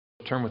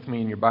turn with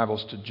me in your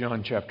Bibles to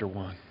John chapter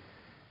 1.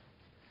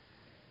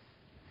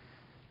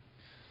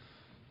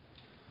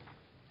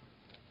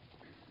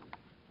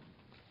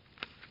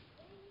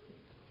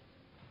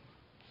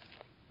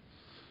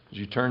 As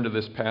you turn to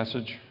this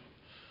passage,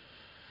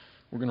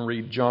 we're going to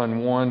read John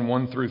 1,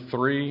 1 through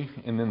 3,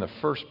 and then the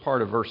first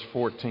part of verse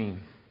 14.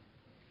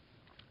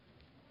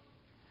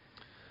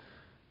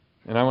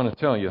 And I want to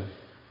tell you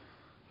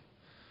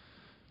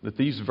that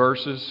these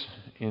verses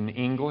in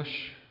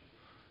English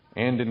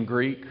and in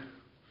Greek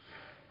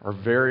are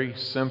very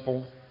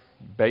simple,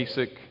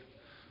 basic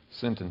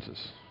sentences.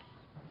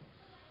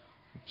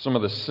 Some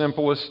of the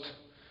simplest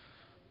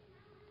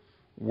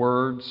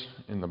words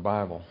in the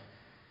Bible.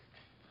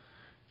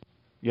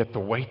 Yet the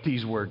weight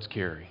these words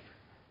carry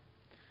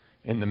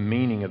and the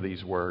meaning of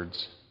these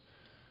words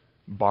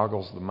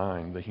boggles the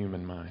mind, the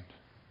human mind.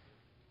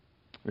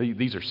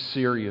 These are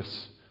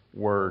serious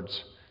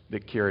words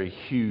that carry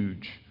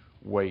huge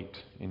weight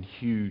and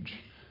huge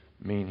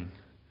meaning.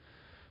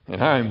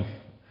 And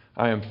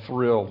I am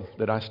thrilled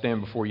that I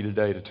stand before you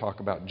today to talk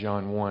about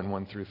John 1,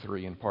 1 through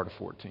 3 and part of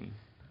 14.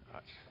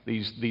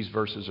 These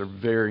verses are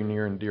very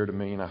near and dear to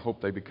me, and I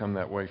hope they become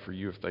that way for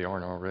you if they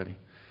aren't already.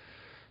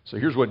 So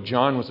here's what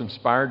John was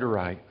inspired to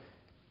write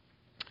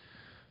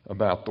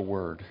about the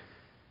Word.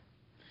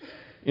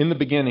 In the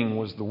beginning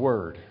was the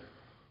Word,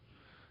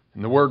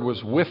 and the Word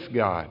was with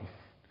God,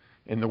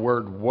 and the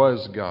Word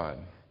was God.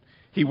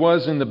 He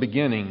was in the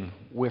beginning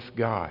with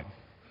God.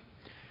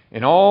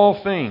 And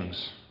all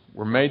things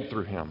were made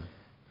through Him,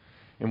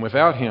 and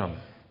without Him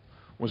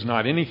was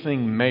not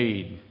anything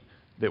made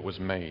that was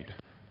made.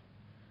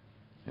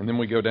 And then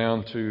we go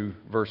down to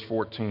verse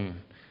 14.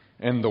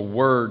 And the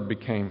Word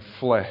became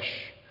flesh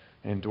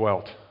and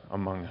dwelt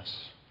among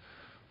us.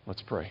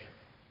 Let's pray.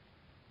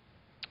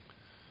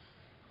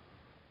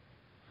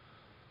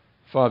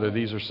 Father,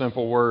 these are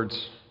simple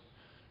words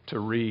to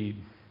read.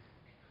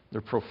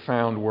 They're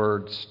profound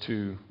words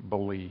to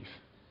believe.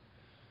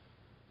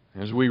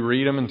 As we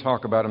read them and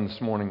talk about them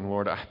this morning,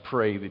 Lord, I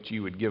pray that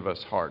you would give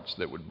us hearts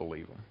that would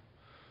believe them.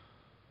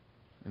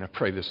 And I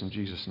pray this in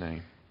Jesus'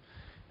 name.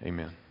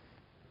 Amen.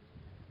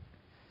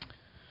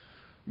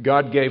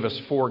 God gave us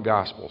 4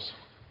 Gospels: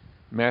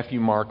 Matthew,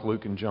 Mark,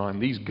 Luke, and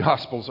John. These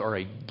Gospels are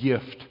a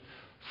gift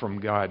from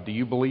God. Do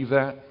you believe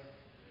that?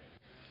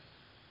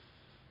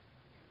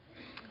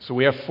 So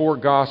we have 4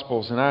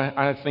 Gospels, and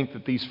I think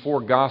that these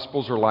 4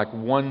 Gospels are like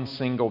one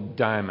single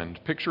diamond.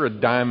 Picture a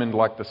diamond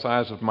like the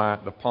size of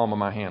the palm of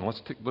my hand.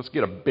 Let's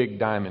get a big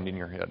diamond in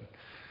your head.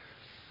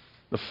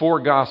 The 4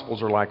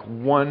 Gospels are like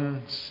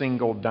one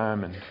single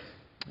diamond.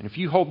 And if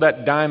you hold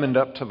that diamond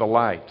up to the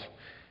light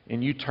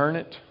and you turn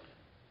it,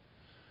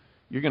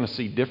 you're going to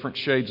see different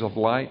shades of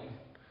light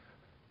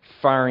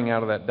firing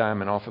out of that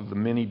diamond off of the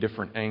many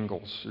different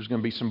angles. There's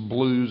going to be some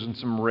blues and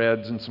some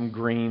reds and some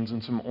greens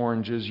and some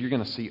oranges. You're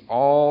going to see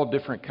all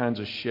different kinds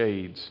of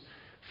shades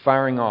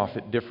firing off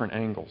at different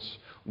angles.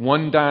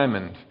 One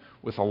diamond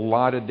with a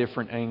lot of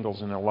different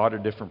angles and a lot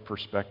of different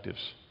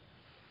perspectives.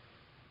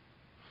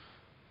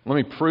 Let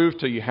me prove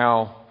to you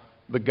how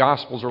the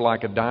Gospels are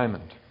like a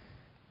diamond.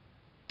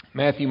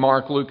 Matthew,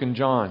 Mark, Luke, and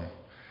John.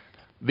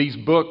 These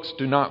books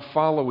do not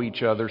follow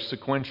each other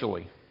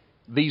sequentially.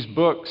 These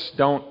books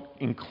don't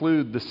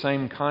include the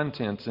same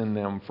contents in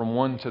them from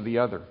one to the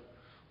other.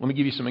 Let me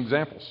give you some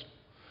examples.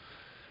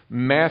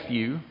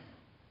 Matthew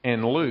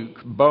and Luke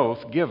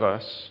both give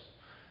us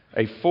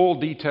a full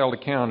detailed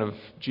account of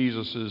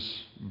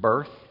Jesus'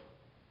 birth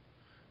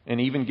and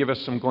even give us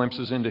some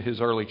glimpses into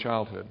his early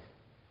childhood.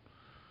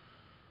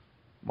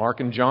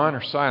 Mark and John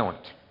are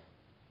silent.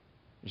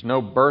 There's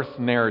no birth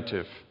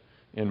narrative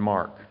in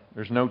Mark.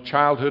 There's no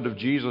childhood of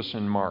Jesus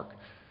in Mark.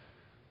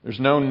 There's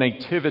no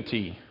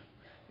nativity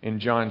in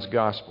John's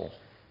Gospel.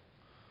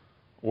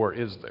 Or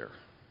is there?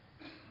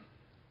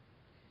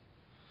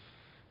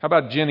 How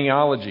about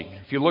genealogy?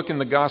 If you look in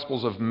the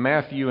Gospels of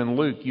Matthew and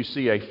Luke, you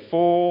see a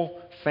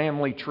full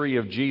family tree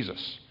of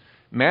Jesus.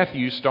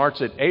 Matthew starts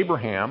at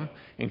Abraham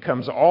and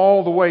comes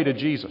all the way to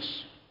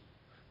Jesus.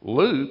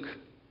 Luke,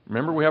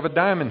 remember we have a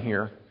diamond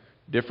here,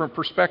 different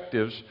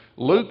perspectives.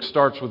 Luke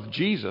starts with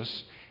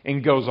Jesus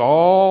and goes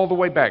all the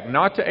way back,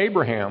 not to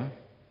Abraham,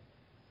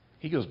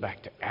 he goes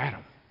back to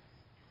Adam.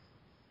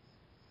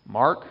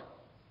 Mark,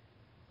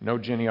 no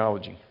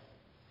genealogy.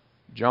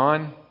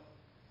 John,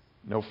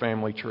 no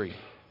family tree.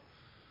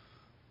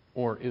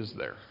 Or is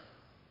there?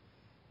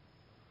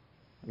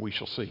 We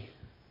shall see.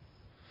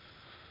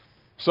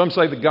 Some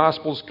say the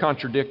Gospels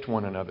contradict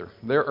one another.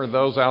 There are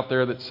those out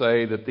there that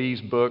say that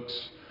these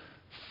books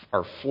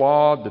are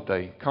flawed, that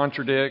they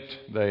contradict,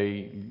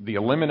 the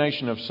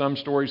elimination of some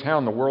stories. How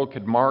in the world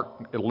could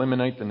Mark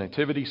eliminate the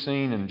nativity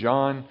scene in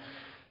John?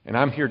 And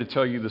I'm here to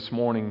tell you this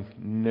morning,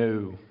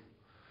 no.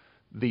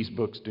 These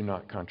books do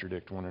not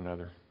contradict one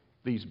another.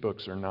 These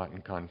books are not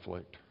in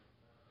conflict.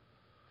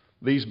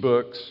 These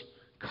books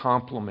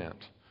complement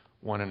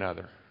one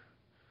another.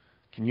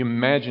 Can you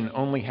imagine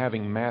only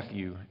having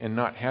Matthew and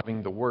not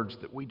having the words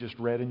that we just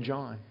read in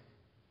John?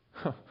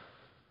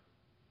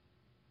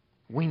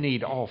 We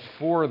need all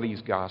 4 of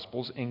these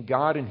Gospels, and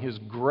God in His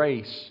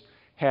grace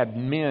had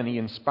men, He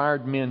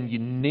inspired men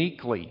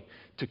uniquely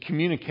to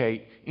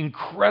communicate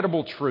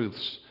incredible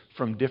truths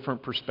from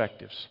different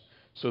perspectives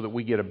so that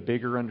we get a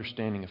bigger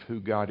understanding of who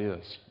God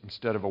is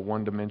instead of a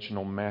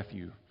one-dimensional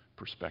Matthew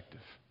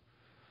perspective.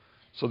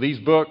 So these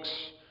books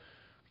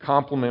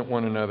complement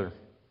one another.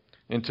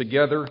 And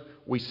together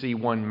we see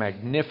one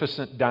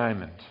magnificent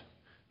diamond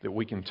that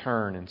we can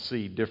turn and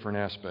see different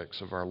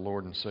aspects of our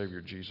Lord and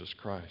Savior Jesus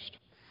Christ.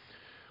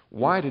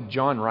 Why did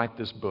John write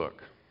this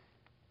book?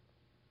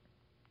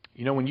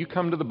 You know, when you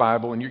come to the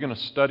Bible and you're going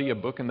to study a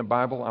book in the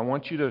Bible, I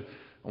want you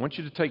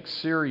to take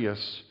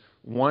serious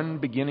one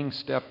beginning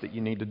step that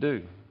you need to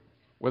do.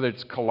 Whether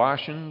it's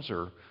Colossians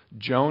or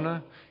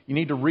Jonah, you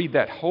need to read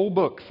that whole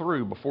book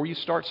through before you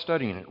start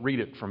studying it. Read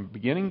it from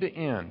beginning to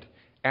end,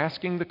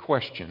 asking the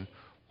question,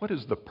 what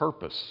is the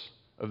purpose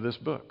of this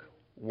book?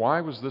 Why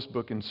was this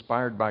book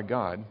inspired by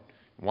God?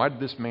 Why did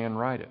this man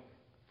write it?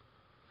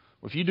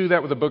 Well, if you do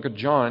that with the book of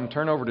John,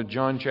 turn over to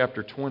John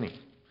chapter 20.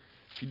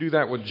 If you do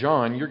that with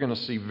John, you're going to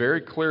see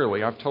very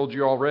clearly, I've told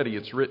you already,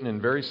 it's written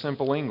in very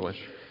simple English.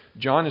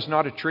 John is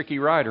not a tricky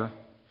writer.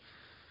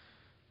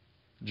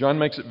 John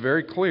makes it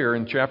very clear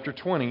in chapter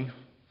 20,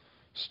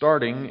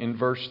 starting in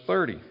verse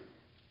 30.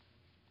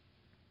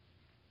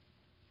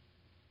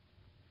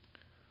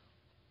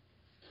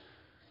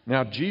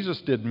 Now, Jesus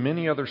did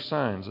many other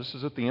signs, this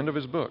is at the end of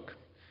his book,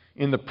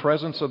 in the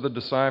presence of the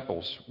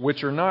disciples,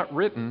 which are not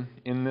written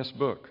in this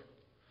book.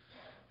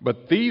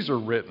 But these are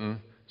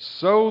written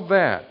so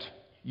that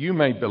you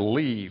may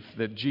believe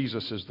that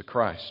Jesus is the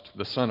Christ,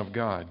 the Son of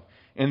God,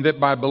 and that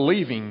by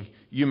believing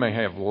you may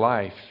have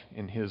life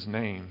in His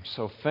name.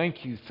 So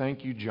thank you,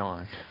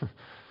 John.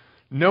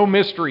 No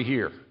mystery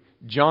here.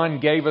 John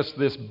gave us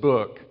this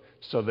book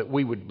so that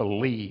we would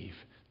believe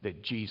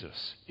that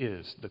Jesus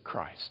is the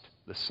Christ,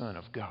 the Son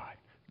of God,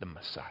 the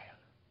Messiah.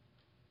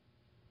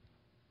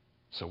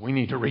 So we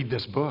need to read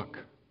this book.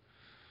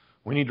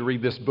 We need to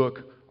read this book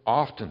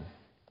often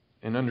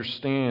and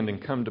understand and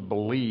come to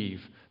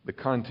believe the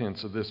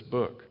contents of this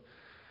book.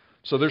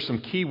 So there's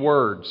some key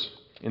words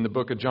in the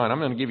book of John. I'm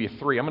going to give you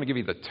three. I'm going to give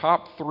you the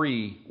top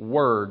three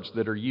words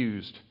that are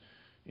used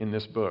in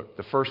this book.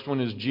 The first one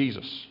is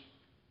Jesus.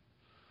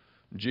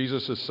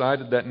 Jesus is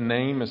cited, that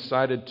name is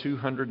cited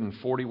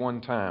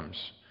 241 times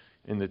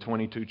in the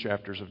 22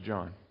 chapters of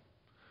John.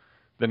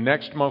 The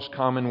next most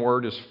common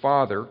word is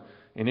Father,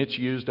 and it's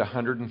used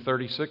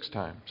 136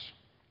 times.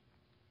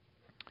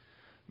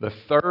 The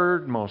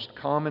third most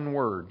common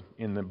word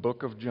in the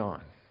book of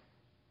John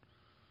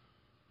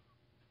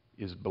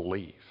is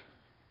believe,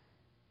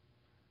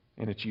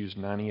 and it's used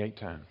 98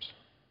 times.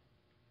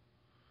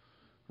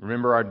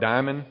 Remember our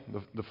diamond?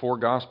 The four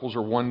Gospels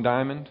are one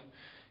diamond.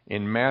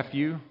 In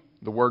Matthew,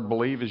 the word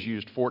believe is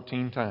used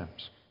 14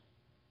 times.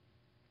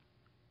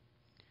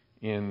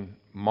 In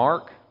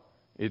Mark,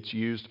 it's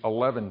used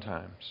 11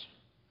 times.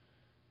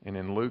 And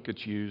in Luke,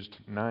 it's used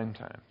 9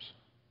 times.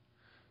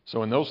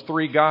 So in those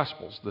three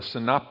Gospels, the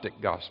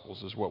Synoptic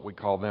Gospels is what we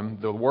call them,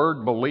 the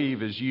word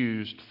believe is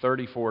used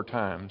 34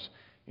 times.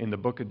 In the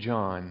book of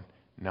John,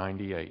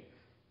 98.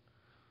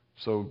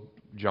 So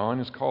John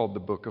is called the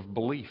book of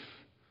belief.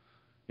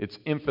 Its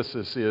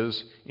emphasis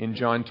is in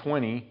John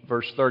 20,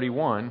 verse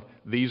 31,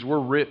 these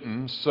were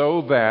written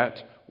so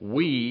that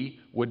we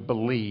would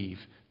believe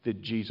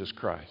that Jesus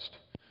Christ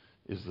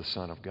is the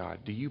Son of God.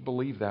 Do you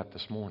believe that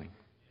this morning?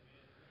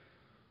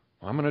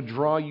 I'm going to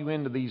draw you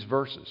into these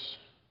verses.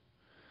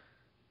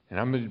 And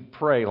I'm going to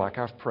pray like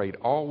I've prayed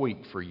all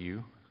week for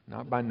you.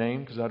 Not by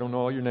name, because I don't know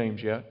all your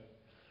names yet.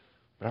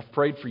 But I've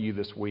prayed for you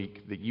this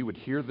week that you would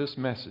hear this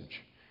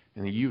message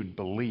and that you would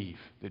believe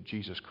that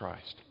Jesus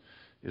Christ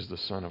is the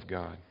Son of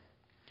God.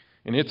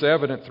 And it's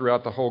evident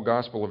throughout the whole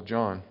Gospel of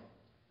John.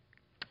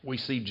 We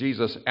see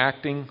Jesus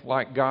acting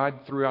like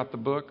God throughout the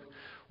book.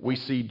 We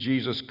see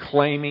Jesus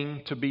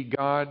claiming to be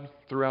God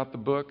throughout the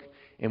book.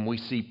 And we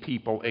see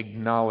people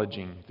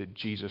acknowledging that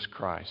Jesus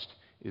Christ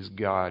is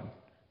God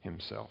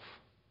Himself.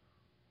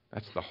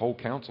 That's the whole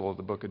counsel of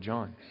the book of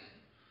John.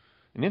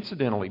 And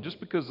incidentally, just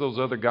because those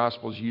other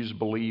Gospels use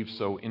believe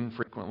so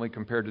infrequently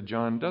compared to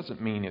John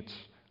doesn't mean it's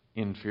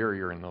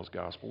inferior in those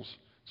Gospels.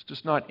 It's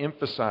just not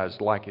emphasized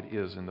like it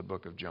is in the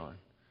book of John.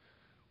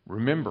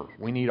 Remember,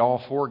 we need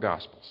all four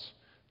Gospels.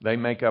 They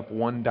make up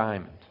one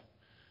diamond.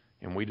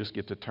 And we just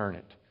get to turn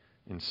it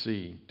and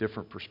see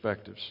different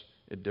perspectives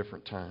at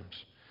different times.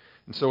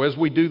 And so as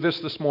we do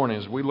this morning,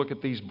 as we look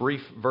at these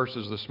brief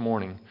verses this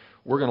morning,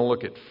 we're going to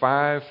look at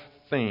 5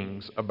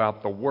 things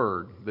about the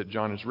Word that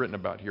John has written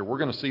about here. We're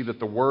going to see that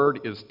the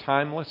Word is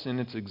timeless in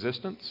its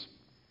existence.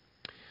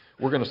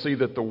 We're going to see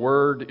that the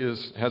Word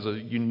has a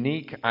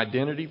unique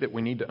identity that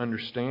we need to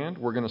understand.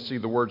 We're going to see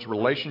the Word's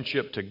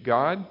relationship to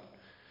God,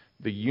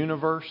 the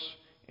universe,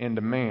 and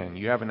to man.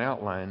 You have an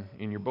outline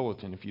in your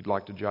bulletin if you'd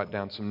like to jot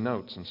down some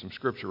notes and some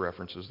scripture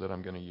references that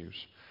I'm going to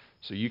use.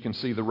 So you can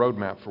see the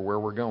roadmap for where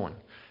we're going.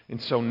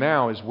 And so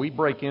now as we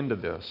break into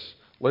this,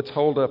 let's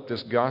hold up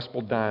this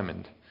gospel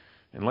diamond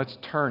and let's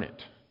turn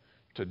it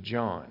to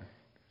John.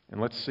 And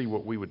let's see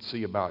what we would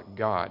see about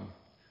God,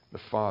 the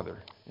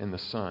Father, and the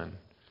Son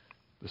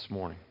this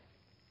morning.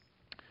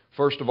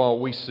 First of all,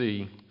 we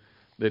see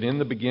that in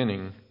the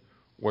beginning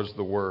was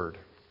the Word.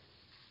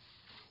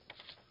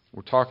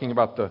 We're talking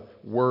about the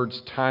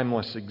Word's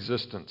timeless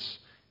existence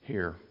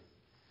here.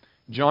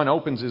 John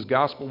opens his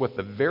gospel with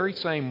the very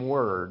same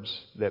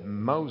words that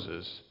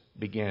Moses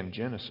began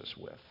Genesis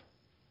with.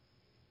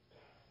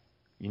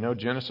 You know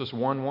Genesis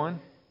 1:1?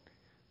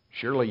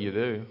 Surely you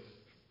do.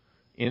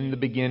 In the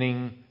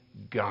beginning,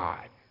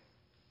 God.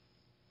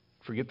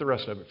 Forget the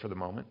rest of it for the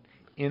moment.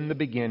 In the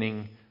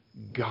beginning,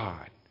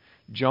 God.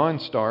 John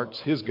starts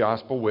his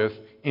gospel with,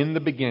 in the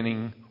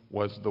beginning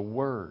was the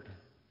Word.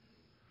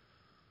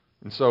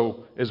 And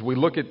so, as we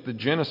look at the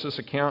Genesis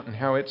account and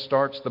how it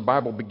starts, the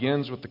Bible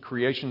begins with the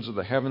creations of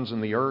the heavens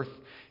and the earth.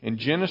 And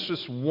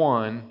Genesis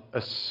 1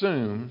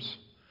 assumes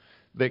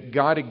that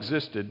God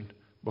existed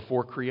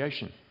before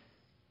creation.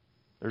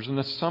 There's an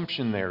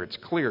assumption there. It's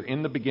clear.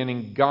 In the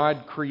beginning,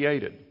 God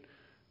created.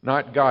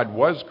 Not God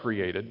was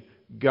created.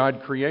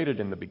 God created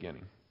in the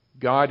beginning.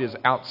 God is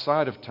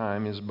outside of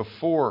time, is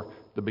before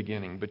the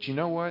beginning. But you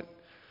know what?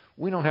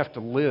 We don't have to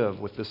live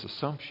with this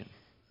assumption.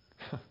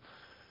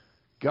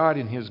 God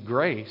in His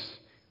grace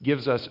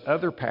gives us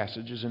other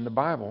passages in the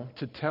Bible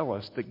to tell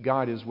us that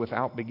God is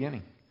without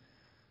beginning.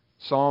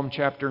 Psalm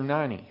chapter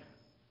 90,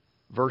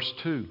 verse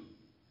 2.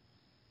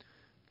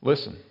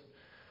 Listen.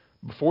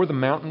 Before the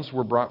mountains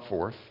were brought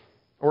forth,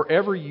 or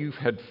ever you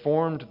had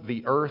formed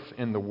the earth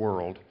and the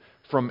world,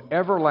 from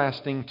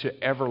everlasting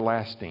to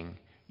everlasting,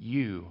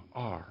 you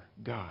are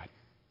God.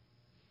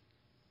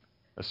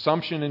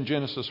 Assumption in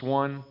Genesis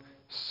 1,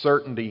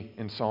 certainty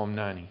in Psalm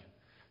 90.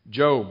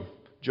 Job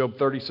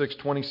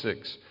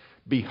 36:26.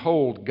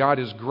 Behold, God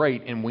is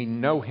great, and we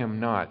know Him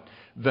not.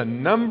 The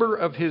number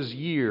of His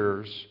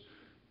years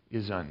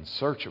is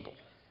unsearchable.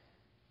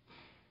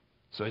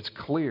 So it's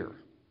clear.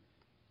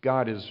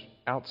 God is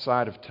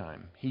outside of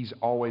time. He's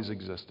always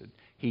existed.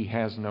 He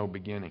has no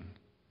beginning.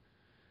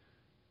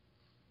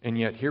 And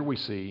yet here we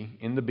see,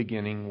 in the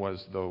beginning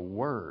was the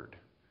Word.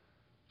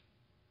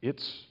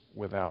 It's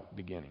without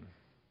beginning.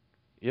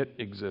 It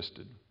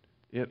existed.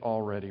 It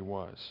already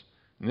was.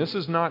 And this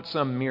is not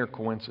some mere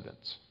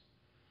coincidence.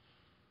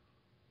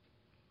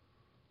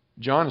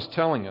 John is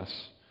telling us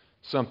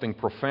something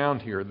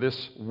profound here.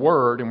 This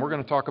Word, and we're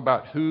going to talk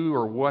about who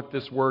or what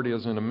this Word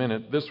is in a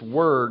minute. This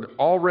Word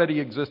already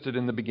existed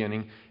in the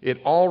beginning.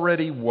 It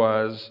already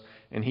was,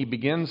 and he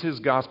begins his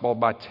gospel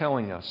by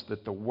telling us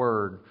that the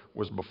Word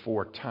was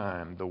before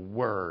time. The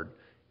Word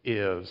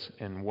is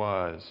and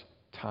was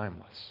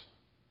timeless.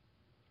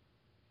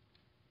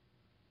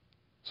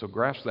 So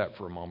grasp that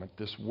for a moment.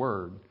 This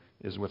Word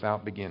is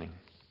without beginning.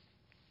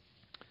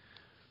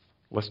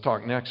 Let's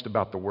talk next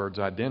about the Word's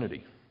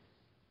identity.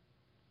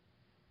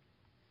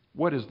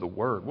 What is the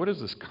Word? What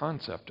is this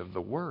concept of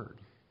the Word?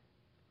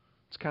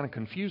 It's kind of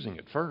confusing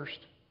at first.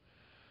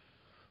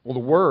 Well, the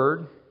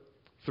Word,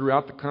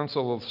 throughout the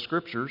counsel of the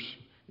Scriptures,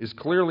 is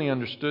clearly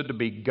understood to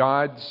be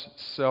God's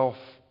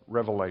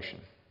self-revelation.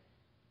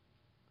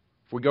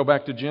 If we go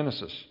back to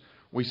Genesis,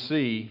 we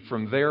see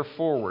from there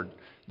forward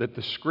that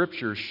the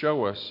Scriptures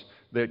show us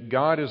that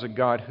God is a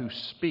God who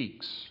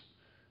speaks.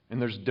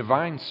 And there's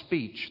divine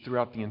speech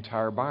throughout the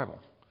entire Bible.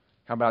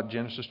 How about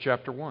Genesis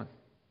chapter 1?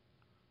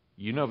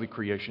 You know the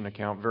creation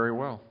account very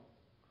well.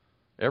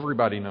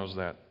 Everybody knows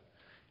that.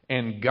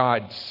 And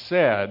God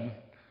said,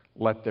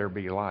 let there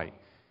be light.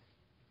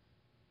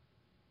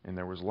 And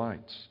there was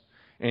lights.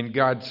 And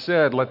God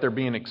said, let there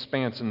be an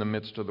expanse in the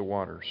midst of the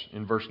waters.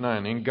 In verse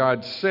 9, and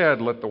God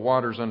said, let the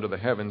waters under the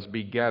heavens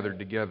be gathered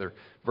together.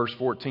 Verse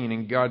 14,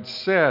 and God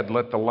said,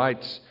 let the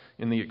lights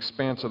in the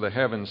expanse of the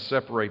heavens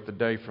separate the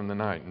day from the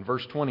night. In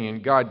verse 20,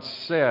 and God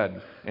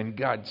said, and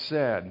God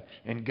said,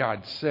 and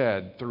God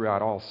said,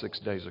 throughout all 6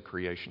 days of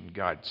creation,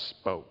 God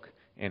spoke,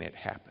 and it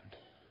happened.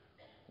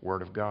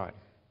 Word of God.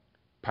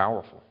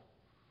 Powerful.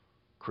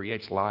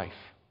 Creates life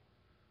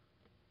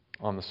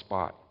on the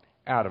spot,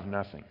 out of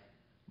nothing,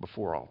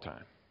 before all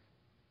time.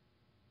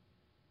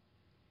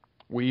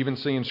 We even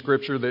see in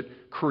Scripture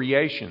that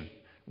creation,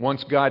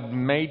 once God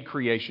made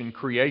creation,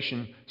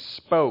 creation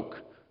spoke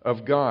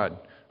of God.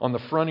 On the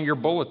front of your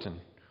bulletin,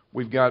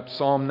 we've got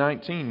Psalm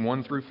 19,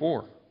 1 through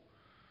 4.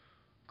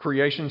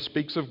 Creation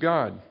speaks of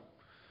God.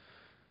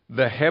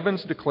 The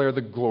heavens declare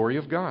the glory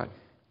of God,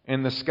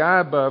 and the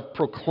sky above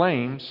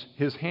proclaims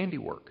His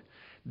handiwork.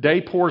 Day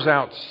pours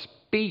out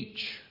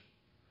speech,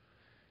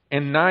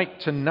 and night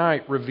to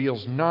night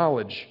reveals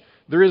knowledge.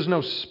 There is no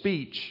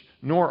speech,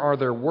 nor are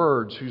there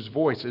words whose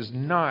voice is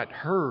not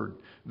heard.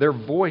 Their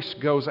voice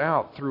goes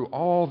out through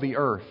all the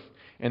earth,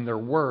 and their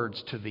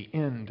words to the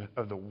end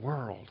of the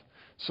world.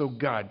 So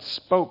God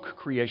spoke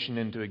creation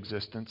into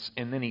existence,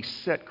 and then He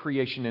set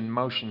creation in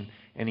motion,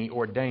 and He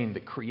ordained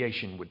that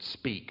creation would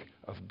speak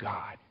of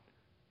God.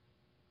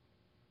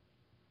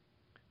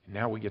 And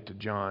now we get to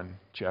John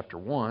chapter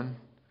 1,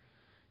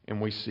 and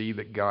we see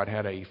that God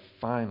had a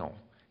final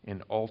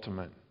and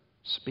ultimate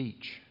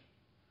speech,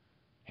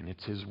 and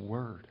it's His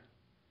Word.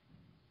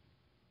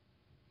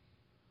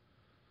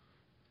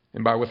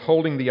 And by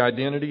withholding the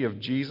identity of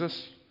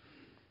Jesus,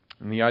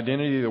 In the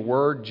identity of the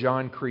Word,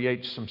 John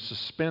creates some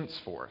suspense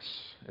for us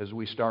as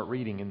we start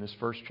reading in this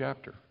first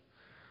chapter.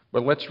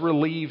 But let's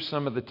relieve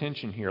some of the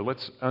tension here.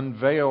 Let's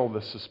unveil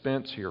the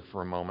suspense here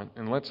for a moment,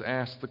 and let's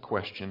ask the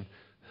question,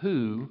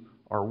 who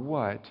or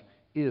what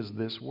is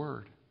this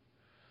Word?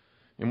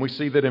 And we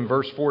see that in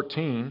verse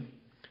 14,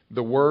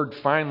 the Word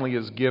finally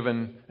is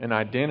given an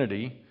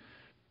identity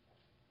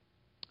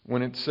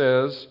when it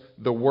says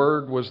the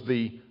Word was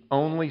the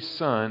only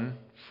Son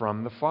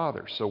from the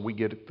Father. So we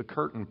get the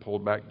curtain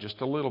pulled back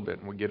just a little bit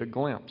and we get a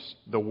glimpse.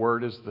 The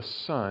Word is the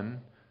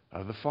Son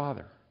of the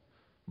Father.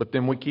 But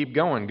then we keep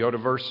going. Go to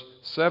verse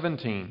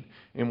 17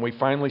 and we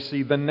finally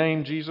see the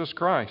name Jesus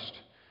Christ.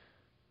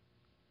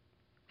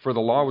 For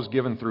the law was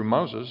given through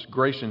Moses,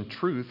 grace and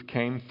truth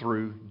came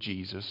through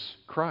Jesus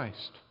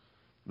Christ,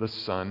 the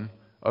Son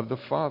of the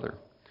Father.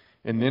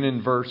 And then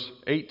in verse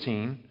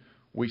 18,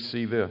 we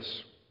see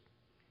this.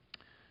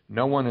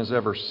 No one has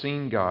ever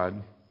seen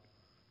God,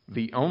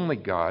 the only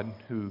God,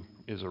 who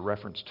is a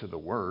reference to the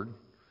Word,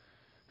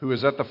 who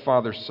is at the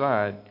Father's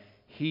side.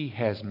 He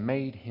has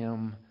made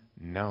him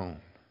known.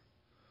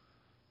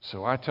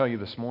 So I tell you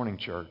this morning,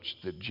 church,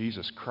 that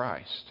Jesus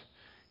Christ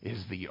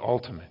is the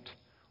ultimate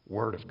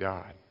Word of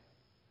God.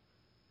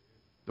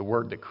 The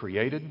Word that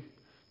created,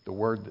 the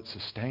Word that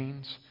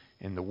sustains,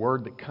 and the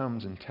Word that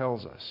comes and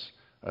tells us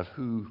of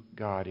who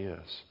God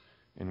is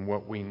and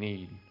what we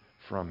need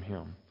from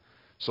Him.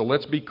 So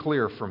let's be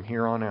clear from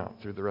here on out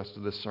through the rest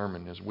of this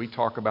sermon as we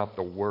talk about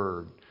the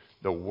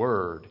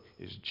Word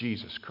is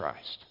Jesus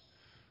Christ,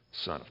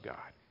 Son of God.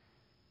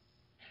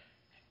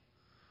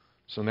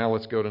 So now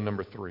let's go to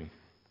number 3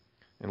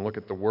 and look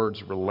at the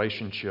Word's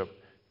relationship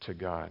to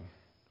God.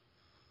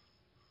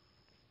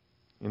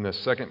 In the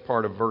second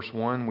part of verse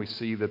 1, we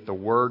see that the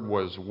Word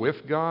was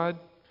with God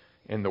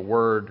and the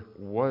Word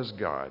was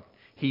God.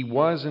 He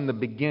was in the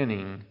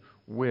beginning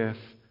with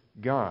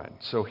God.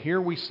 So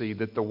here we see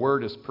that the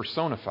Word is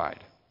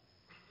personified.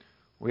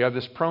 We have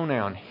this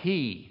pronoun,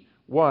 He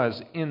was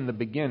in the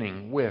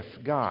beginning with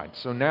God.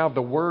 So now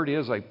the Word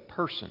is a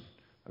person,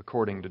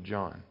 according to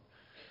John.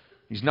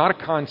 He's not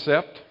a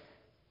concept.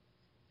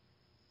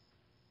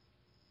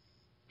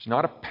 He's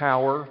not a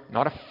power,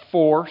 not a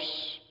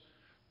force.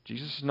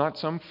 Jesus is not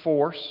some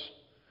force.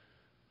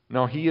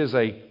 No, He is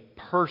a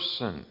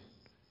person.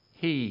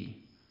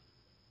 He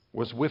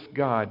was with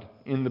God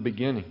in the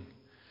beginning.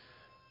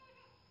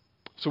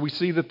 So we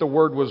see that the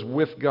Word was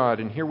with God,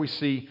 and here we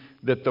see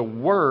that the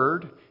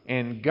Word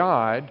and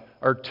God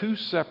are two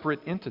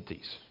separate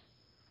entities.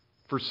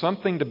 For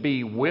something to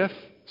be with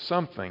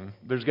something,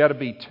 there's got to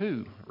be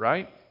two,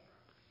 right?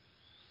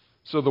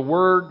 So the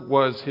Word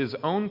was His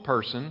own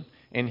person,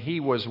 and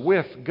He was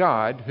with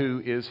God, who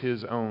is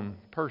His own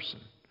person.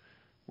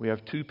 We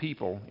have two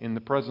people in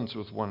the presence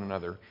with one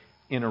another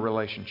in a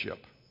relationship.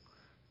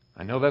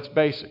 I know that's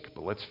basic,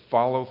 but let's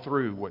follow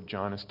through what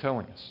John is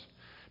telling us.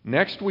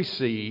 Next we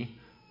see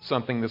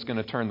something that's going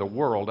to turn the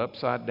world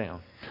upside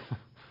down.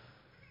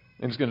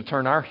 And it's going to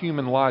turn our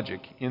human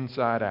logic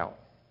inside out.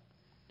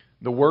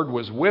 The Word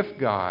was with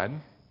God,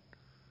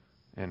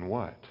 and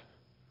what?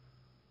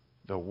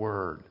 The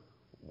Word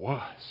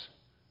was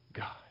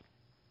God.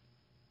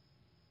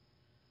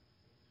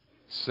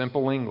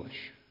 Simple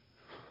English.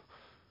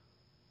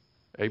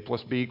 A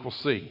plus B equals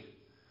C.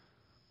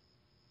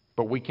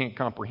 But we can't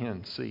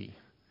comprehend C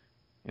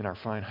in our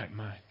finite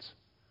minds.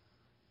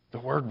 The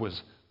Word was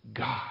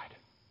God.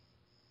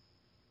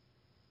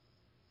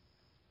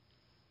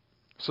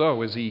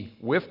 So, is He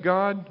with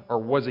God or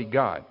was He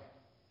God?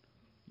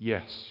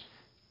 Yes.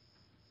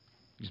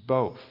 He's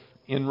both.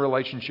 In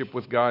relationship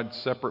with God,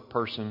 separate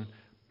person,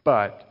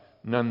 but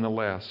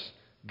nonetheless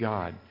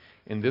God.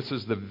 And this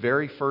is the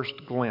very first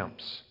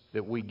glimpse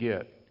that we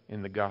get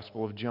in the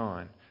Gospel of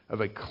John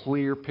of a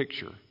clear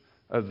picture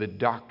of the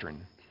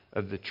doctrine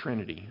of the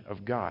Trinity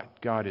of God.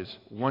 God is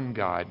one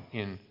God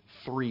in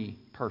three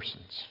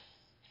persons.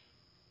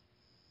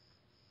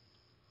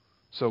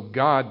 So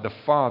God the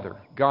Father,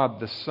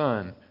 God the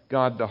Son,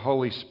 God the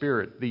Holy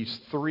Spirit, these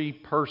three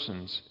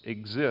persons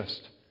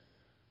exist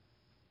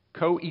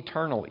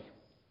co-eternally,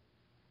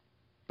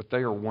 but they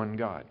are one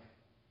God.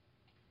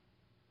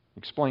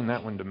 Explain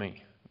that one to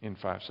me in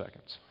 5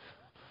 seconds.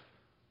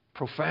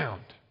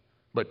 Profound,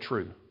 but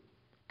true,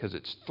 because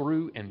it's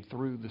through and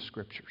through the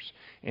Scriptures.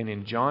 And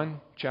in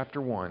John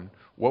chapter 1,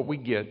 what we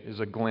get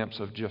is a glimpse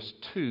of just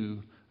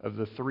two of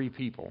the three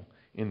people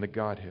in the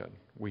Godhead.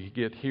 We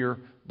get here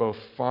both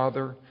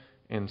Father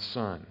and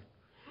Son.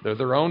 They're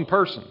their own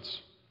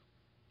persons,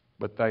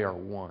 but they are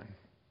one.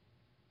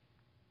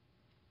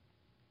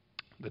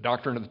 The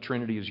doctrine of the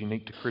Trinity is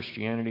unique to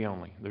Christianity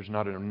only. There's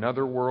not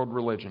another world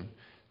religion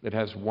that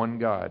has one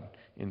God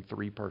in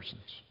three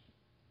persons.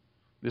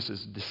 This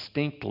is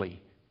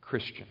distinctly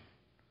Christian.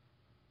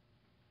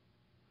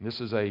 This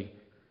is an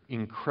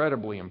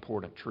incredibly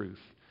important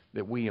truth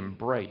that we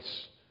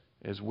embrace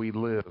as we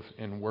live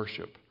and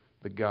worship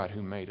the God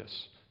who made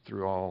us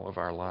through all of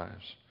our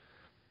lives.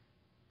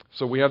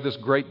 So we have this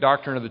great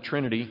doctrine of the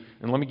Trinity,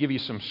 and let me give you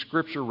some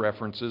scripture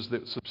references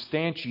that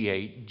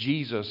substantiate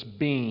Jesus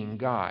being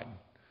God.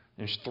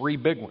 There's three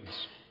big ones.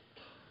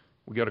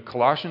 We go to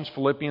Colossians,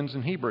 Philippians,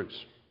 and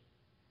Hebrews.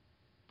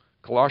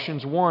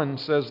 Colossians 1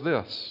 says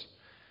this: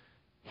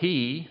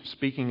 He,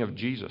 speaking of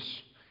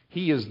Jesus,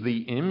 He is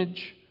the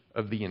image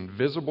of the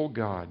invisible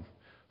God,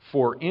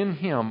 for in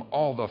Him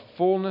all the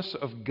fullness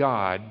of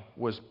God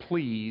was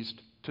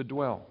pleased to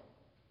dwell.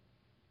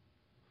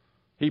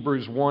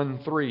 Hebrews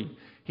 1:3,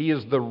 He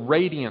is the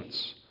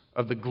radiance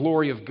of the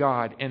glory of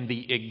God and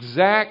the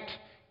exact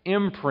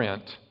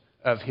imprint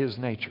of His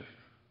nature.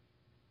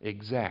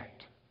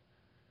 Exact.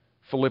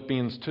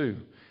 Philippians 2,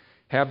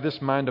 have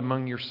this mind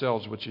among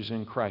yourselves which is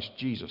in Christ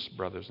Jesus,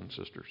 brothers and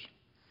sisters,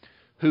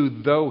 who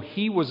though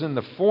He was in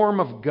the form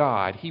of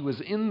God, He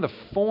was in the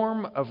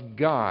form of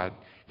God,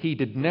 He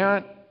did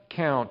not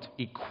count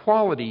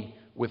equality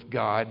with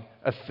God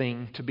a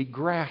thing to be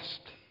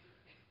grasped.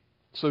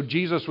 So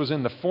Jesus was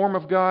in the form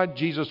of God,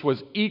 Jesus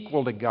was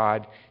equal to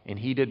God, and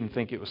He didn't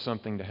think it was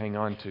something to hang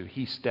on to.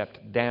 He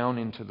stepped down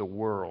into the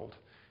world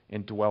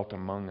and dwelt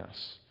among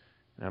us.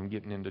 And I'm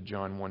getting into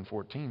John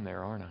 1:14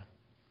 there, aren't I?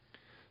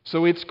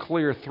 So it's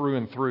clear through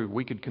and through.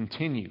 We could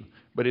continue,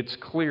 but it's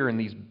clear in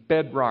these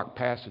bedrock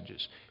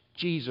passages.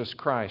 Jesus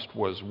Christ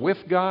was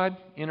with God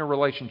in a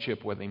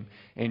relationship with Him,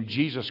 and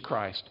Jesus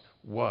Christ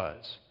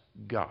was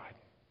God.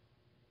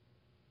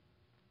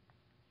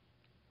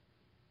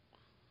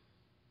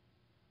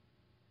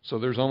 So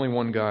there's only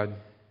one God.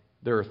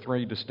 There are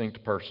three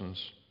distinct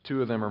persons.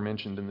 Two of them are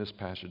mentioned in this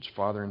passage,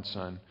 Father and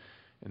Son.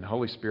 And the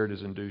Holy Spirit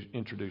is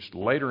introduced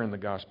later in the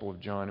Gospel of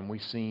John, and we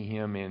see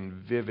Him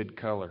in vivid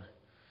color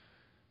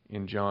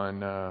in John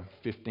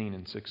 14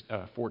 and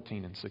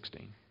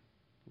 16.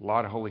 A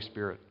lot of Holy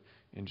Spirit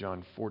in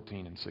John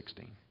 14 and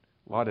 16.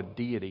 A lot of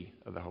deity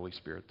of the Holy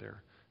Spirit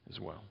there as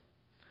well.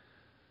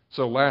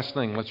 So last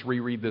thing, let's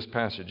reread this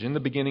passage. In the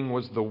beginning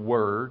was the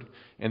Word,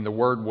 and the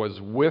Word was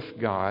with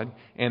God,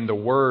 and the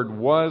Word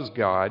was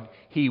God.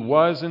 He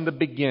was in the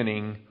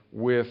beginning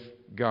with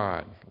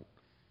God.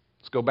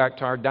 Let's go back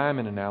to our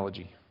diamond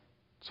analogy.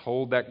 Let's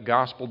hold that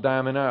gospel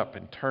diamond up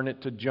and turn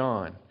it to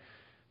John.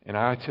 And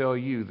I tell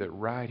you that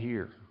right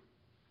here,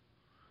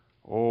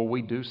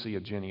 we do see a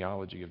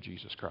genealogy of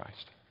Jesus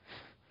Christ.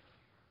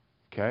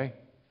 Okay?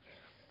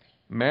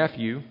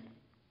 Matthew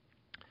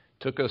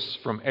took us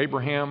from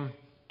Abraham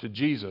to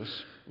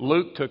Jesus.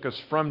 Luke took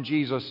us from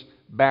Jesus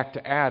back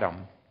to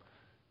Adam.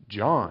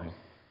 John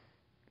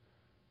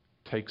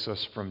takes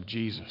us from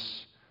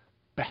Jesus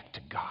back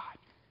to God.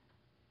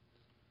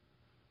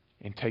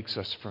 And takes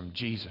us from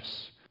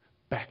Jesus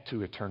back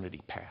to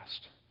eternity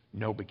past.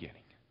 No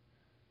beginning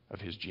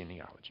of His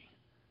genealogy.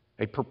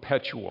 A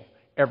perpetual,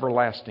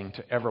 everlasting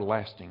to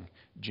everlasting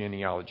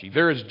genealogy.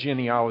 There is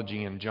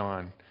genealogy in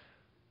John,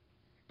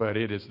 but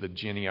it is the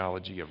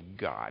genealogy of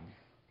God,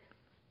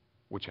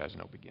 which has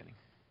no beginning.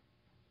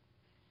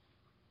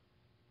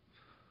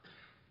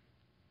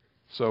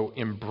 So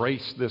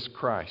embrace this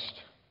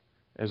Christ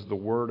as the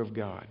Word of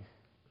God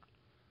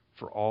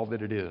for all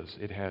that it is.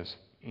 It has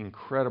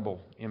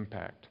incredible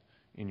impact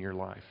in your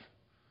life.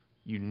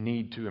 You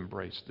need to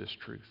embrace this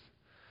truth.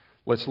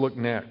 Let's look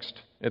next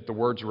at the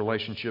Word's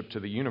relationship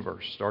to the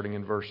universe, starting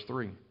in verse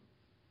 3.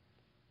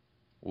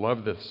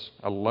 Love this.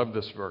 I love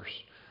this verse.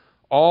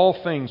 All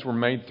things were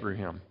made through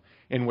Him,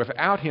 and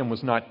without Him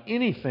was not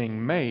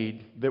anything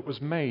made that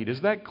was made. Is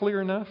that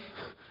clear enough?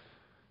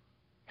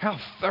 How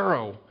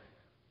thorough,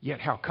 yet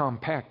how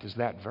compact is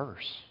that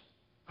verse?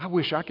 I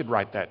wish I could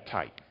write that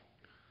tight.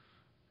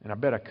 And I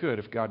bet I could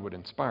if God would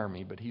inspire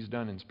me, but He's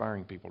done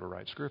inspiring people to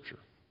write Scripture.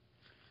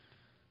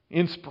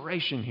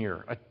 Inspiration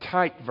here, a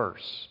tight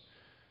verse.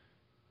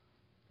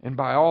 And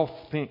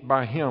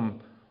by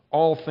Him,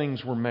 all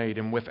things were made,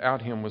 and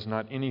without Him was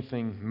not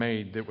anything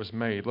made that was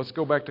made. Let's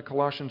go back to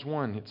Colossians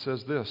 1. It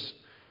says this: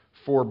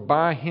 For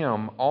by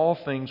Him all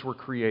things were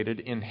created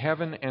in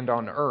heaven and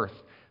on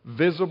earth,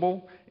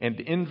 visible and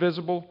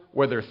invisible,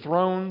 whether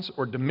thrones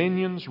or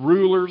dominions,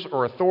 rulers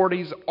or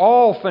authorities,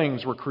 all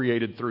things were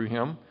created through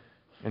Him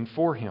and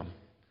for Him.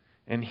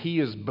 And He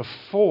is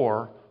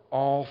before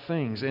all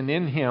things, and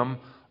in Him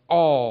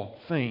all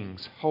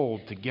things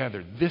hold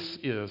together. This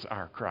is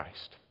our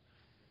Christ,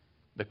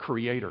 the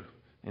Creator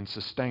and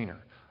Sustainer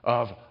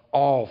of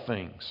all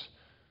things,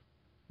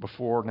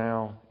 before,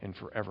 now, and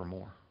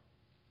forevermore.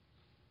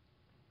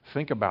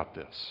 Think about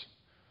this,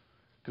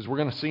 because we're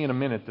going to see in a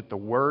minute that the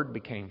Word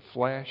became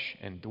flesh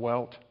and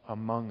dwelt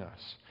among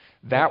us.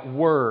 That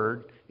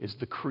Word is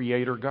the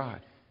Creator God.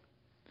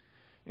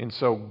 And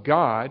so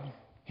God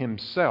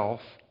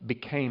Himself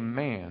became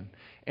man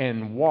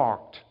and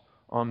walked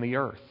on the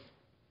earth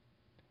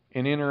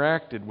and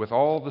interacted with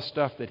all the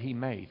stuff that He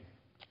made.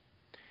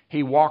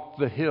 He walked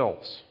the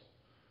hills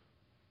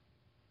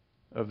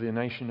of the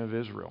nation of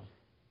Israel.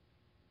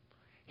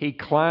 He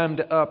climbed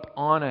up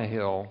on a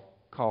hill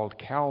called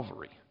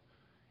Calvary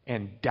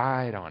and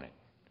died on it.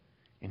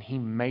 And He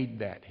made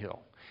that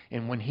hill.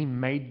 And when He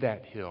made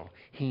that hill,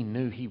 He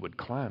knew He would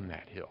climb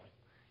that hill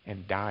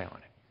and die on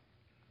it.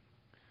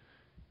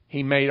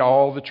 He made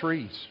all the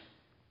trees.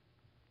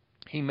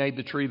 He made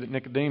the tree that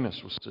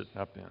Nicodemus was sitting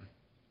up in.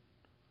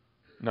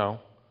 No,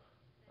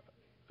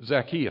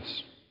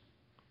 Zacchaeus.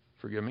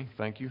 Forgive me.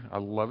 Thank you. I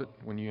love it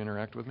when you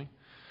interact with me.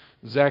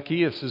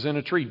 Zacchaeus is in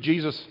a tree.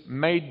 Jesus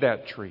made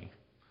that tree.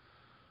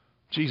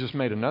 Jesus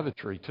made another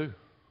tree too.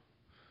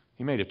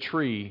 He made a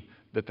tree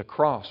that the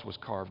cross was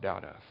carved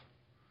out of.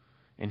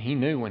 And he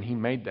knew when he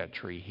made that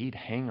tree, he'd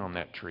hang on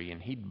that tree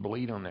and he'd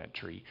bleed on that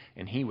tree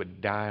and he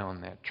would die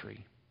on that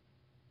tree.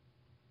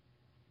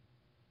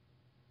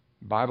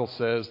 The Bible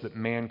says that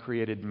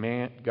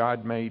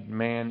God made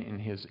man in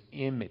his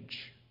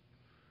image.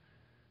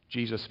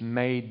 Jesus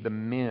made the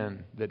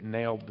men that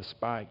nailed the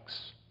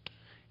spikes.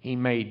 He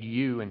made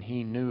you and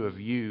he knew of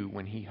you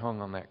when he hung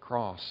on that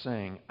cross,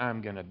 saying,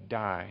 I'm going to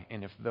die,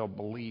 and if they'll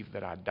believe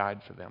that I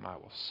died for them, I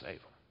will save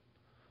them.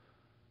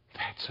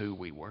 That's who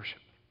we worship.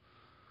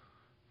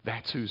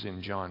 That's who's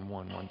in John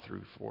 1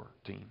 through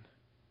 14.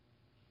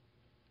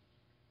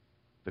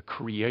 The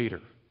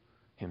Creator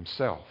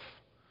himself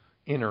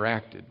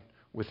interacted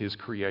with his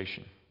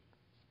creation.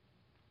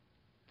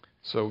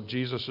 So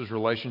Jesus'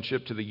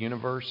 relationship to the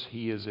universe,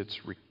 he is its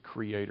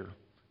creator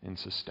and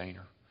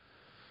sustainer.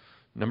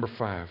 Number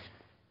 5,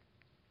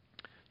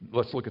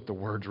 let's look at the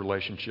Word's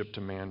relationship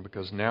to man,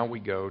 because now we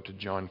go to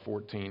John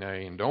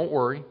 14a. And don't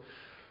worry,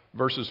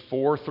 verses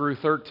 4 through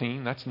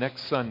 13, that's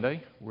next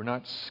Sunday. We're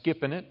not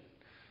skipping it.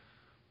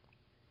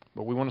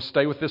 But we want to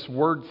stay with this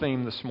word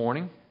theme this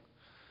morning.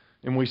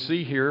 And we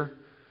see here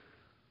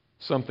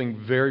something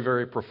very,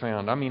 very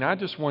profound. I mean, I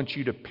just want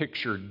you to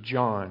picture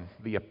John,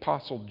 the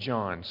Apostle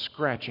John,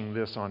 scratching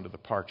this onto the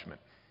parchment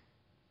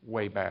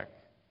way back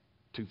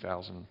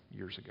 2,000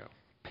 years ago.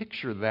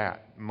 Picture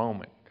that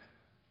moment.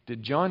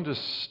 Did John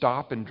just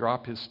stop and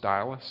drop his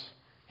stylus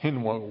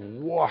and went,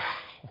 wow,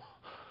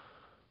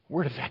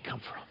 where did that come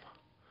from?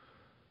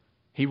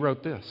 He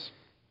wrote this,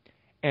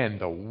 and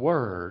the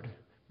Word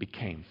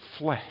became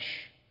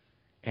flesh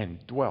and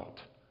dwelt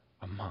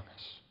among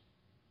us.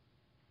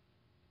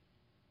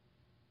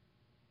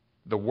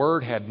 The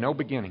Word had no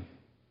beginning.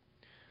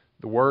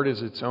 The Word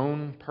is its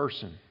own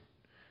person.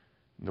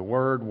 The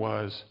Word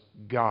was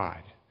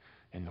God.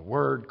 And the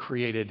Word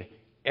created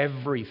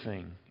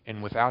everything.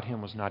 And without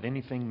Him was not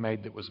anything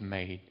made that was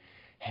made.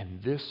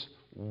 And this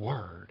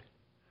Word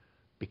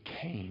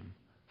became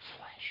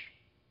flesh.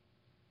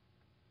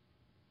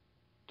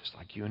 Just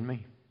like you and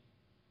me.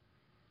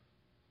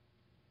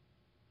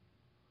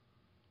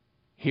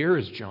 Here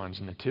is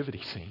John's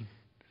nativity scene.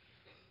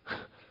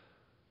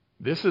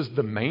 This is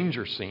the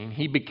manger scene.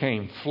 He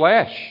became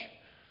flesh.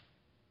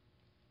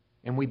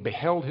 And we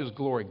beheld His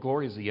glory.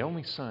 Glory is the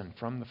only Son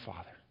from the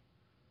Father.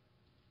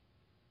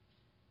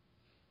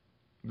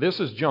 This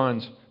is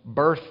John's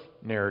birth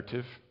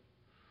narrative.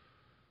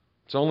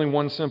 It's only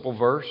one simple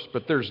verse,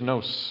 but there's no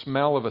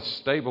smell of a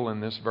stable in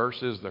this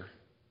verse, is there?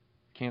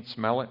 Can't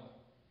smell it.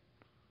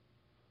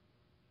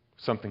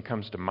 Something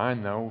comes to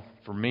mind, though.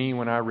 For me,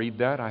 when I read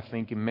that, I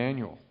think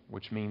Emmanuel,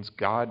 which means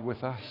God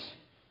with us.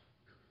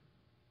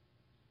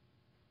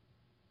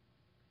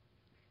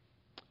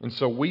 And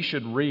so we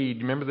should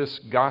read, remember this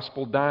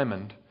gospel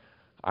diamond?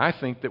 I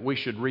think that we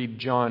should read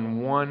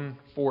John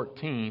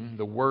 1:14,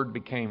 the Word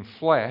became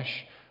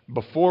flesh,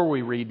 before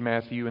we read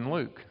Matthew and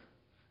Luke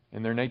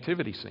in their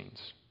nativity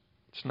scenes.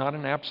 It's not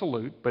an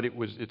absolute, but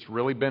it's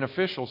really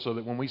beneficial so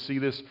that when we see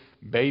this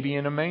baby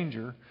in a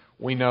manger,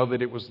 we know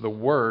that it was the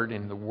Word,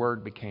 and the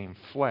Word became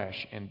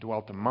flesh and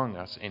dwelt among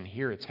us. And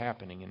here it's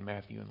happening in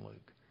Matthew and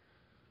Luke.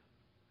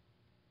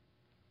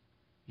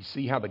 You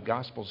see how the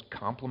Gospels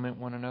complement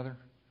one another?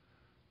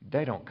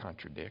 They don't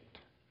contradict.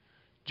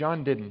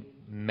 John didn't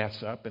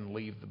mess up and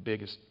leave the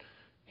biggest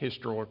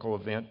historical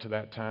event to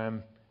that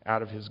time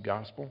out of his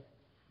Gospel.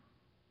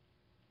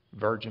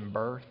 Virgin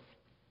birth,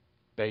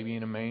 baby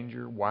in a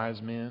manger,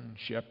 wise men,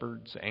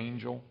 shepherds,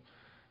 angel.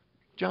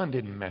 John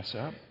didn't mess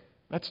up.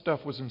 That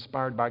stuff was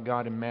inspired by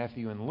God in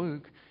Matthew and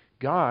Luke.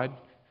 God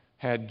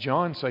had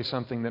John say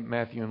something that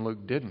Matthew and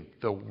Luke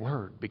didn't. The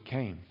Word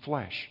became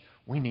flesh.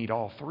 We need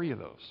all three of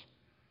those.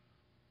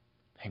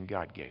 And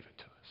God gave it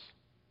to us.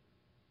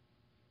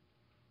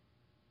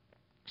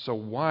 So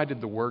why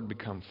did the Word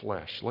become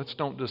flesh? Let's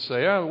don't just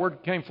say, the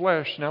Word became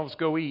flesh, now let's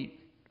go eat.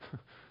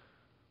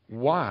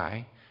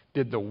 Why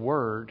did the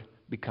Word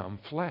become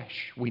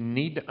flesh? We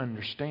need to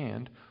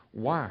understand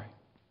why.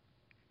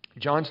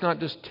 John's not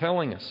just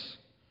telling us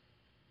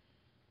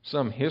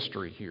some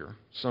history here,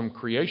 some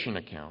creation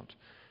account.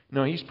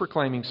 No, he's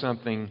proclaiming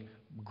something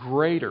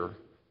greater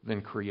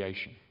than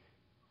creation.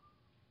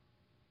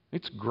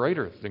 It's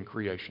greater than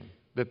creation,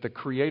 that the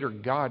Creator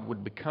God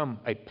would become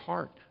a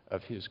part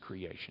of His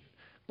creation.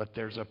 But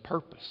there's a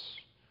purpose.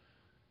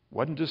 It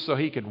wasn't just so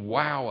He could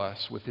wow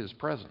us with His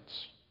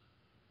presence.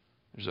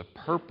 There's a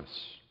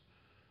purpose.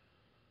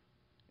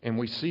 And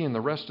we see in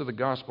the rest of the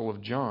Gospel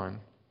of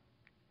John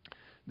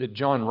that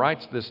John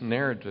writes this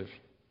narrative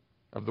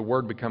of the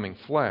Word becoming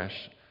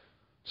flesh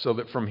so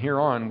that from here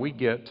on we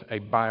get a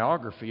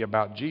biography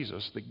about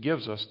Jesus that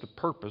gives us the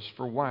purpose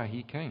for why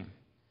He came.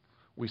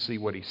 We see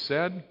what He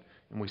said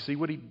and we see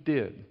what He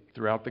did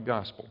throughout the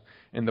Gospel.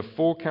 And the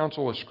full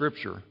counsel of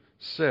Scripture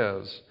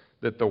says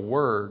that the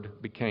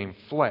Word became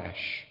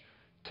flesh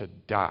to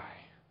die.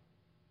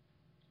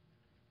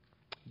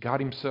 God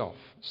Himself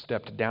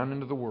stepped down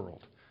into the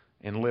world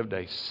and lived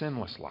a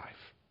sinless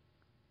life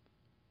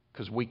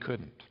because we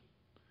couldn't.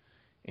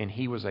 And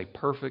He was a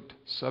perfect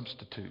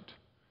substitute,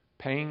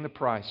 paying the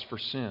price for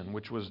sin,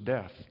 which was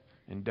death,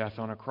 and death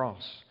on a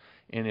cross.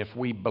 And if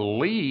we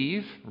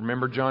believe,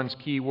 remember John's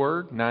key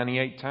word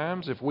 98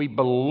 times, if we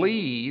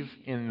believe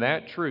in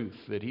that truth,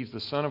 that He's the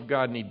Son of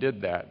God and He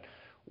did that,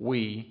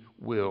 we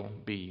will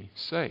be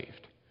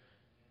saved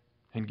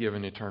and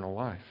given eternal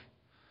life.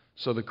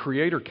 So the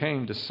Creator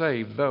came to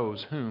save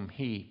those whom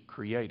He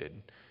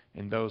created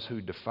and those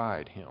who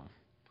defied Him.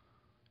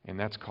 And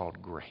that's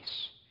called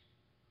grace.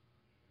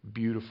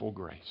 Beautiful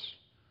grace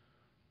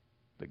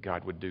that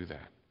God would do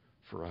that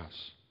for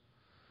us.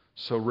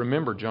 So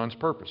remember John's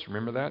purpose.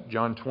 Remember that?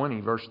 John 20,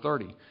 verse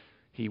 30.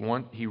 He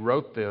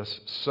wrote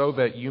this so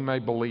that you may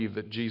believe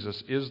that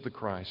Jesus is the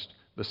Christ,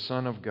 the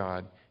Son of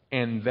God,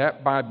 and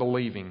that by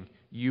believing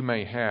you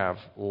may have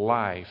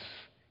life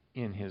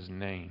in His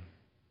name.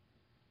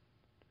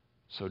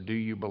 So do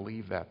you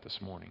believe that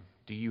this morning?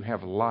 Do you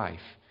have life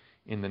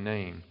in the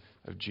name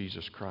of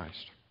Jesus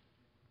Christ?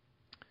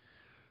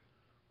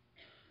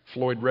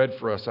 Floyd read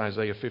for us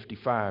Isaiah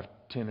 55,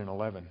 10 and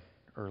 11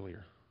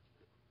 earlier.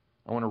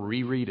 I want to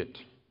reread it.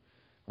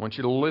 I want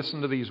you to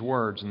listen to these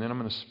words, and then I'm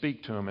going to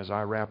speak to them as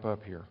I wrap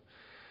up here.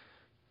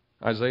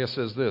 Isaiah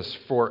says this,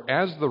 "For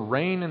as the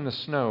rain and the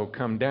snow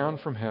come down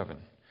from heaven,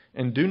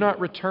 and do not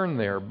return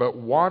there, but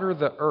water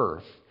the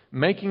earth,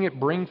 making it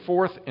bring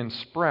forth and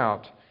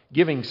sprout,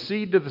 giving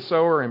seed to the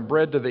sower and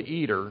bread to the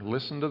eater,"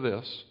 listen to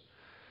this,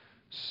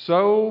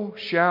 "so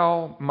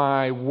shall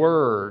my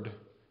word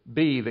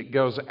be that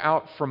goes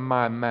out from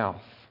my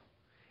mouth.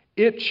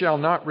 It shall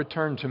not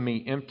return to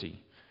me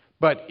empty,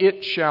 but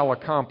it shall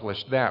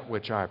accomplish that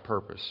which I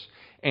purpose,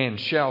 and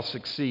shall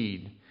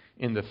succeed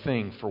in the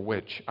thing for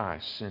which I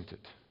sent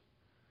it."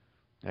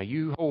 Now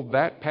you hold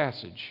that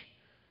passage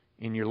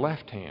in your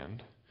left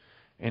hand,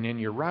 and in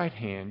your right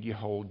hand you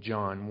hold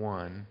John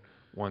 1,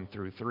 1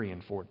 through 3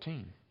 and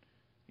 14.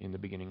 In the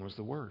beginning was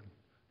the Word,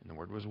 and the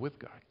Word was with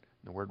God,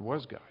 and the Word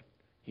was God.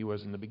 He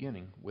was in the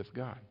beginning with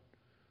God.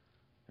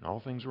 And all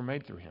things were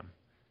made through Him.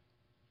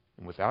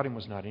 And without Him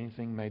was not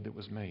anything made that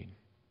was made.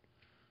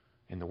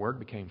 And the Word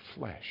became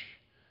flesh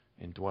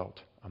and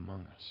dwelt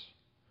among us.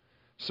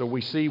 So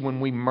we see when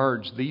we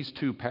merge these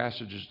two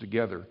passages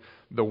together,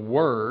 the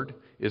Word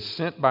is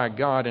sent by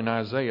God in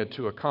Isaiah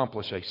to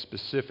accomplish a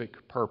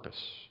specific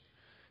purpose.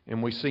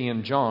 And we see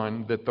in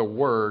John that the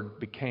Word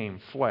became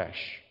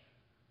flesh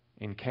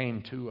and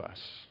came to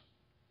us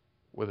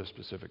with a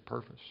specific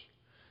purpose.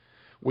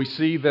 We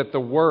see that the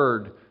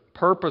Word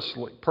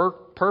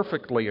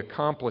perfectly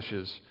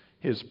accomplishes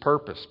His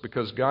purpose,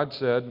 because God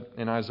said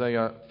in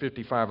Isaiah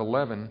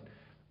 55:11,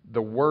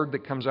 "The word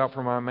that comes out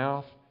from my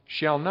mouth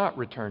shall not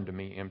return to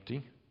me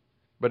empty,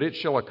 but it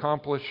shall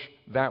accomplish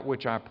that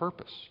which I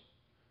purpose."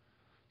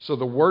 So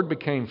the Word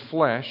became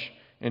flesh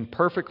and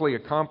perfectly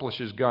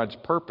accomplishes God's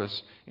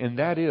purpose, and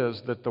that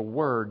is that the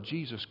Word,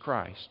 Jesus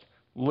Christ,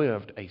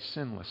 lived a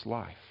sinless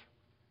life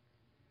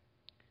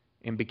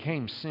and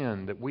became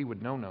sin that we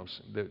would know no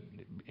sin. That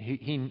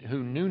he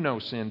who knew no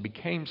sin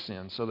became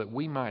sin so that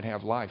we might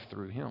have life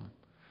through Him.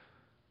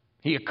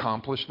 He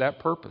accomplished that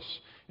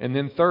purpose. And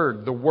then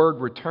third, the Word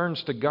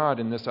returns to God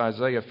in this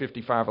Isaiah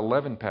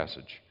 55:11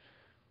 passage.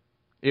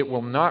 It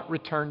will not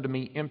return to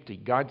me empty.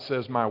 God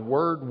says, my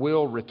Word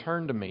will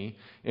return to me.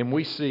 And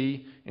we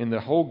see in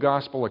the whole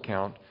gospel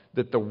account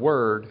that the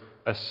Word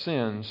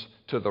ascends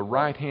to the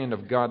right hand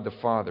of God the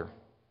Father.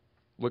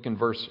 Look in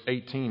verse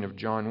 18 of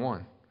John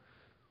 1.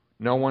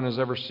 "No one has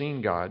ever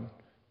seen God.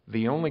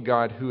 The only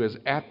God who is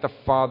at the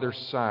Father's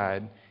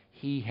side,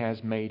 He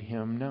has made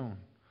Him known."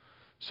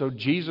 So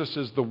Jesus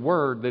is the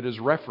Word that is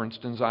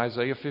referenced in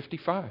Isaiah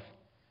 55.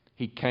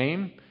 He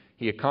came,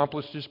 He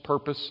accomplished His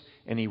purpose,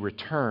 and He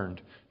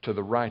returned to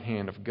the right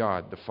hand of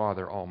God, the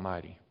Father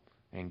Almighty.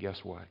 And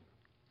guess what?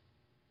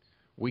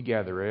 We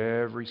gather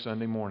every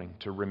Sunday morning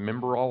to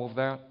remember all of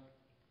that.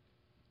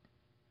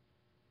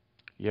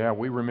 Yeah,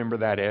 we remember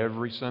that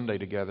every Sunday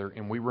together,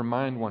 and we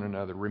remind one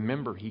another,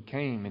 remember, He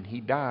came and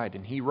He died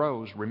and He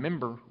rose.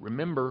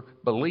 Remember,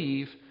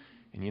 believe.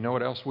 And you know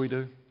what else we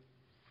do?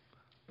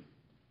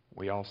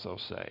 We also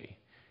say,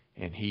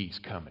 and He's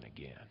coming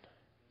again.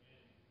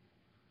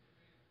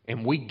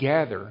 And we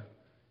gather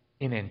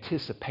in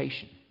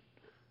anticipation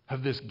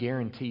of this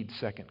guaranteed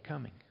second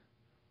coming.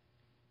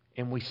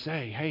 And we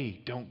say,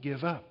 hey, don't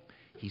give up.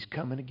 He's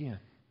coming again.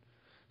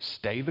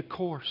 Stay the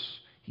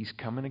course. He's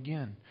coming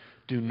again.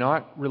 Do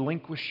not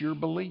relinquish your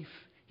belief.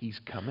 He's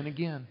coming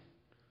again.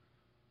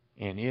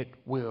 And it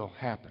will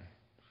happen.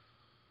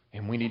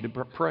 And we need to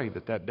pray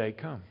that that day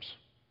comes.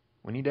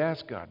 We need to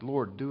ask God,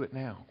 Lord, do it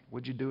now.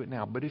 Would you do it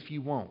now? But if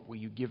you won't, will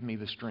you give me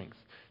the strength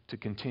to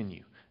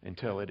continue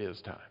until it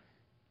is time?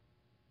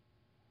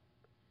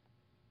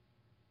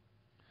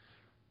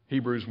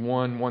 Hebrews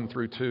 1, 1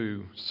 through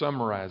 2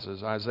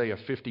 summarizes Isaiah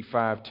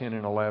 55, 10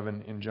 and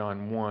 11, and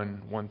John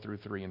 1, 1 through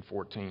 3 and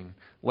 14.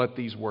 Let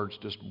these words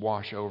just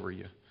wash over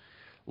you.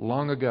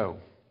 Long ago,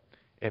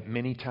 at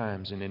many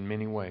times and in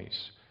many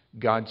ways,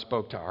 God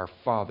spoke to our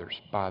fathers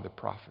by the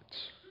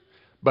prophets.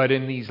 But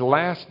in these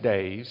last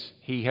days,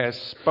 He has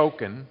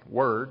spoken,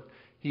 Word,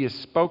 He has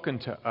spoken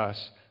to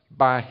us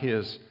by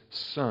His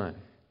Son,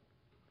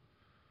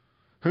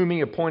 whom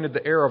He appointed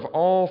the heir of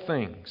all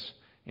things,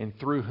 and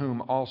through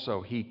whom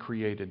also He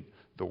created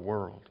the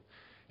world.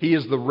 He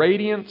is the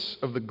radiance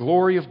of the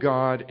glory of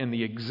God and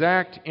the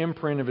exact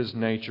imprint of His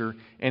nature,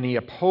 and He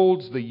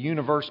upholds the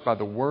universe by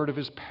the word of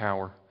His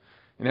power.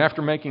 And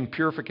after making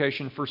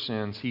purification for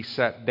sins, He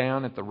sat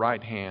down at the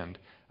right hand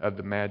of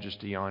the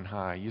Majesty on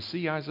high. You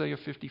see Isaiah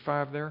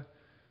 55 there?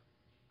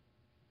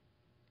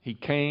 He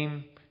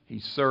came, He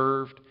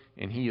served,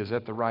 and He is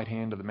at the right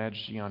hand of the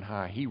Majesty on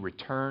high. He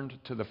returned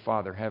to the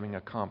Father, having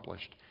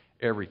accomplished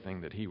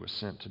everything that He was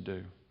sent to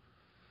do.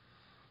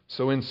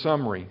 So in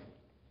summary,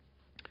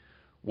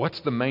 what's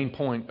the main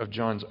point of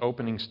John's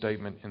opening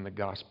statement in the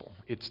Gospel?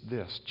 It's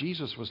this: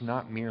 Jesus was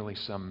not merely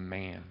some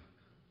man.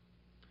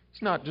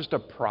 He's not just a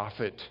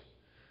prophet.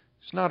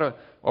 He's not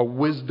a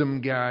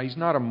wisdom guy. He's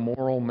not a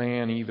moral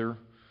man either.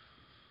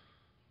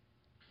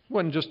 He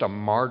wasn't just a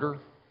martyr.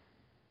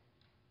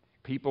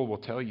 People will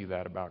tell you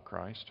that about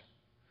Christ.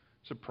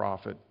 He's a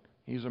prophet.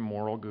 He's a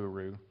moral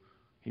guru.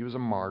 He was a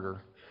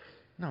martyr.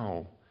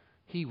 No,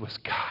 He was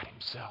God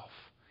Himself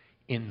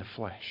in the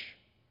flesh.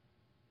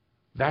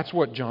 That's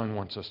what John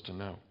wants us to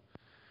know.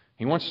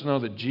 He wants to know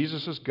that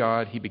Jesus is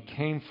God. He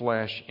became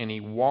flesh, and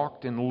He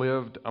walked and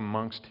lived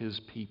amongst His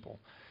people.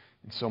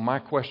 And so my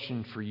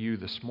question for you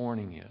this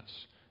morning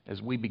is,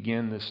 as we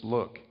begin this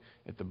look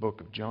at the book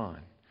of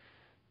John,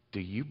 do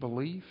you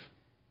believe?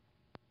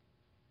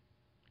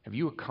 Have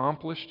you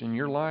accomplished in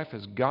your life,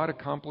 has God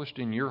accomplished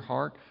in your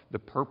heart the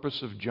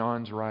purpose of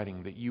John's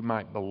writing, that you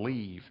might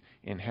believe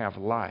and have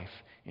life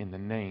in the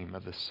name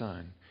of the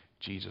Son,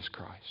 Jesus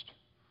Christ?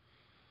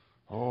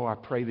 Oh, I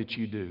pray that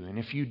you do. And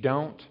if you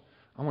don't,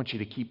 I want you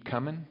to keep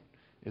coming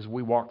as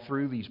we walk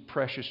through these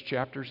precious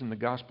chapters in the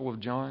Gospel of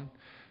John.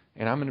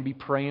 And I'm going to be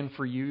praying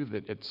for you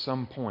that at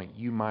some point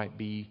you might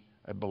be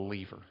a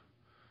believer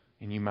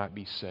and you might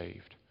be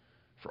saved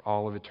for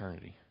all of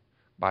eternity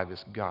by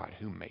this God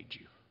who made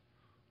you.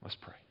 Let's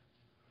pray.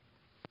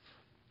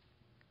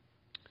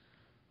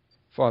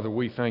 Father,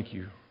 we thank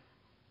You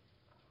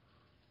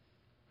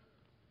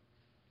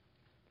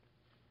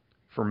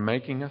for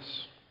making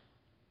us,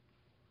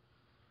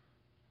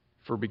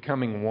 for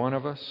becoming one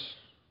of us,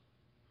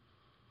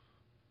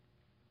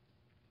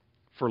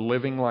 for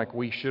living like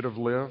we should have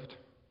lived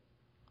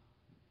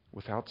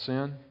without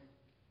sin,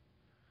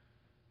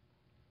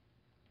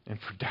 and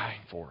for dying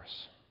for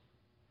us.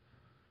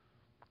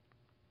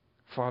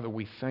 Father,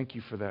 we thank You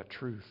for that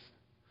truth.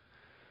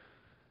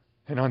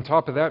 And on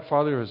top of that,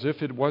 Father, as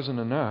if it wasn't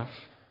enough,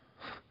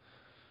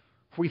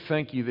 we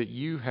thank You that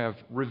You have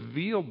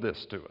revealed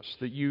this to us,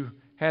 that You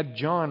had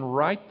John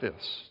write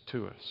this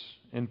to us,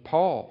 and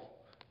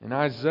Paul, and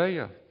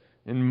Isaiah,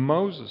 and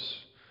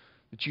Moses,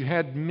 that You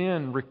had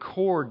men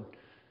record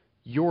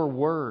Your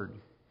word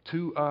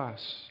to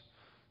us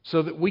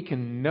so that we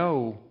can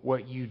know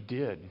what You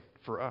did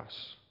for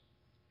us.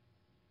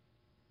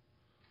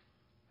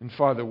 And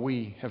Father,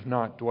 we have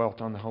not dwelt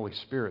on the Holy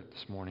Spirit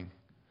this morning,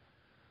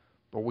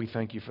 but we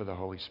thank You for the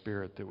Holy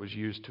Spirit that was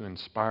used to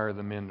inspire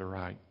the men to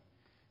write,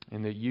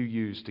 and that You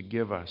used to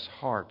give us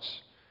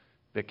hearts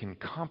that can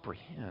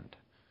comprehend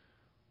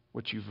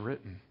what You've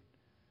written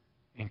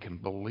and can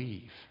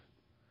believe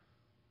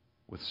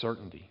with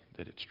certainty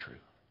that it's true.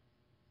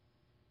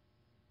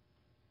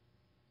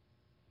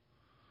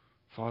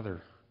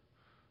 Father,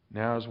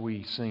 now as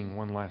we sing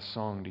one last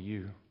song to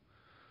You,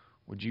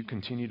 would You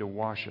continue to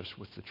wash us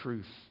with the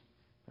truth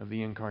of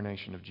the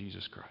incarnation of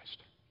Jesus Christ?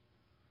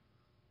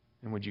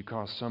 And would You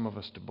cause some of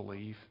us to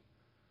believe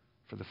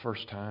for the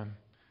first time?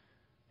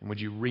 And would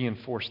You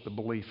reinforce the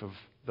belief of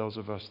those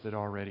of us that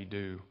already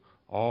do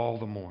all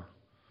the more,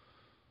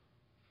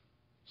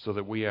 so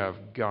that we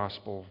have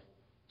gospel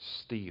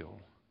steel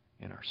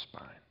in our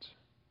spines?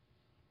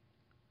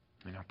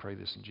 And I pray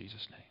this in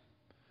Jesus'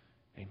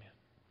 name. Amen.